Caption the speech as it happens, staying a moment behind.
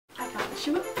got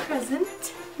you a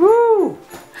present. Woo!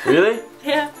 Really?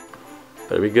 Yeah.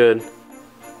 Better be good.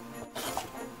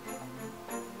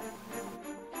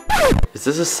 Is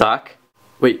this a sock?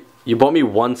 Wait, you bought me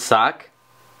one sock?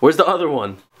 Where's the other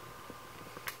one?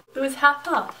 It was half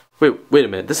off. Wait a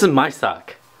minute. This is my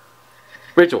sock.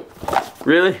 Rachel,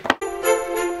 really?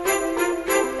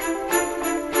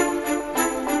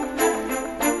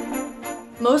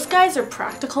 Most guys are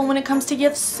practical when it comes to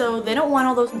gifts, so they don't want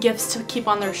all those gifts to keep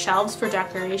on their shelves for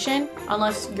decoration.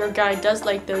 Unless your guy does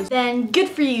like those, then good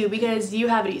for you because you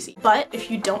have it easy. But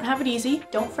if you don't have it easy,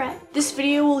 don't fret. This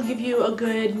video will give you a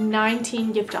good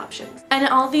 19 gift options. And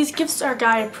all these gifts are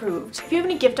guy approved. If you have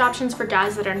any gift options for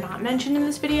guys that are not mentioned in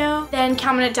this video, then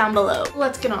comment it down below.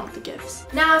 Let's get on with the gifts.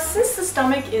 Now, since the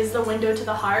stomach is the window to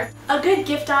the heart, a good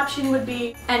gift option would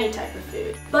be any type of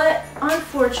food. But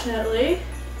unfortunately,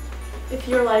 if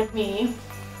you're like me,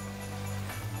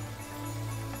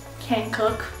 can't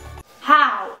cook,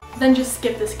 how? Then just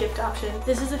skip this gift option.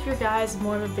 This is if your guy is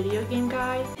more of a video game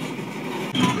guy.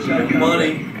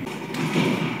 Money.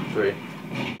 3.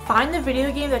 Find the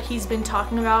video game that he's been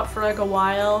talking about for like a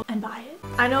while and buy it.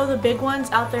 I know the big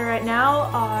ones out there right now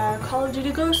are Call of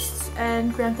Duty Ghosts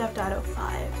and Grand Theft Auto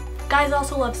 5. Guys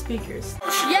also love speakers.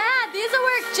 Yeah, these will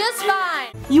work just fine.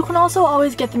 You can also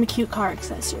always get them a cute car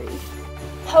accessory.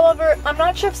 However, I'm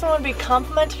not sure if someone would be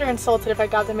complimented or insulted if I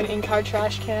got them an in-car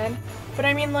trash can. But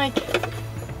I mean, like,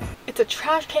 it's a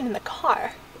trash can in the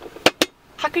car.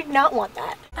 How could you not want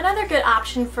that? Another good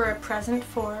option for a present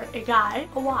for a guy,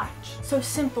 a watch. So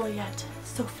simple yet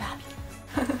so fabulous.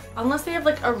 Unless they have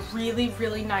like a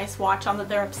really nice watch on that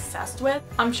they're obsessed with,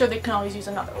 I'm sure they can always use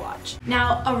another watch.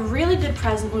 Now, a really good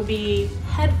present would be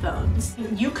headphones.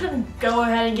 You could go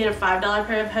ahead and get a $5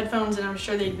 pair of headphones and I'm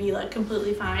sure they'd be like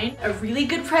completely fine. A really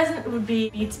good present would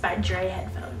be Beats by Dre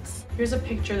headphones. Here's a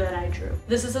picture that I drew.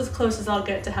 This is as close as I'll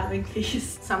get to having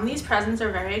these. Some of these presents are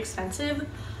very expensive,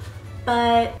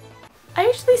 but I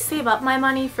usually save up my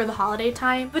money for the holiday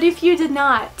time, but if you did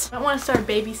not want to start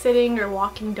babysitting or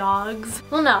walking dogs,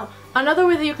 well no. Another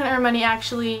way that you can earn money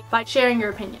actually by sharing your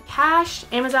opinion. Cash,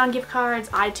 Amazon gift cards,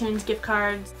 iTunes gift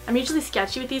cards. I'm usually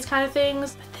sketchy with these kind of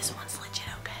things, but this one's legit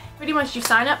okay. Pretty much you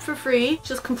sign up for free,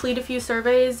 just complete a few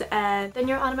surveys, and then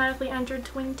you're automatically entered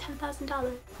to win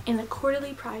 $10,000 in the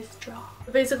quarterly prize draw.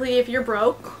 Basically, if you're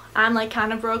broke, I'm like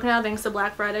kind of broke now thanks to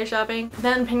Black Friday shopping,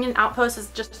 then Opinion Outpost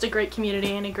is just a great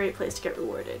community and a great place to get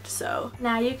rewarded. So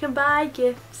now you can buy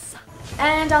gifts.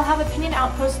 And I'll have Opinion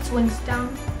Outpost's links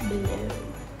down below.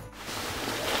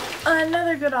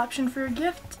 Another good option for a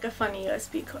gift, a funny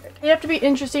USB card. You have to be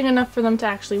interesting enough for them to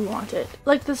actually want it.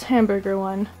 Like this hamburger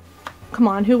one. Come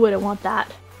on, who wouldn't want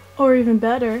that? Or even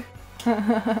better,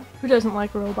 who doesn't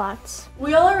like robots?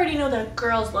 We all already know that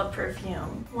girls love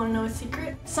perfume. Wanna know a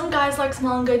secret? Some guys like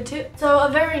smelling good too. So a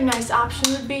very nice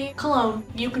option would be cologne.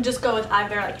 You can just go with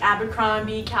either like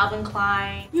Abercrombie, Calvin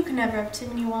Klein. You can never have too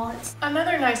many wallets.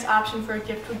 Another nice option for a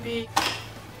gift would be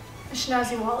a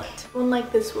snazzy wallet. One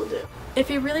like this will do. If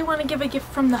you really want to give a gift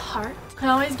from the heart, you can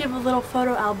always give a little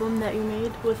photo album that you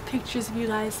made with pictures of you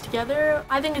guys together.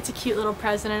 I think it's a cute little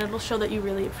present and it'll show that you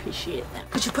really appreciate them.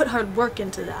 Because you put hard work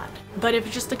into that. But if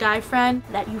it's just a guy friend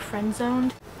that you friend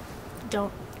zoned,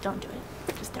 don't do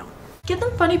it. Just don't. Get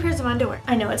them funny pairs of underwear.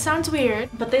 I know it sounds weird,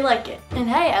 but they like it. And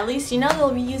hey, at least you know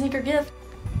they'll be using your gift.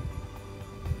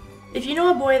 If you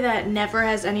know a boy that never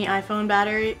has any iPhone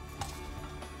battery,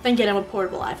 then get him a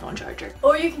portable iPhone charger.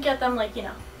 Or you can get them like, you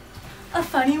know, a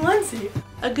funny onesie.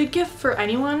 A good gift for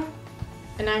anyone,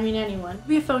 and I mean anyone, would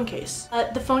be a phone case.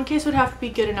 The phone case would have to be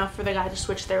good enough for the guy to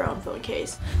switch their own phone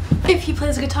case. If he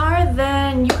plays guitar,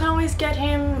 then you can always get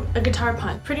him a guitar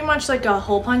punch. Pretty much like a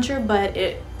hole puncher, but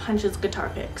it punches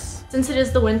guitar picks. Since it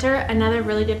is the winter, another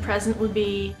really good present would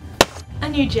be a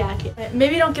new jacket.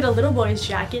 Maybe don't get a little boy's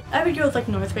jacket. I would go with like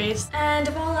North Face. And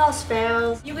if all else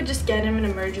fails, you could just get him an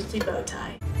emergency bow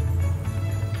tie.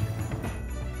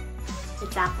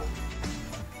 It's Apple.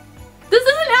 This is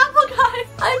an apple, guys!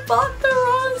 I bought the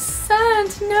wrong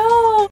scent, no!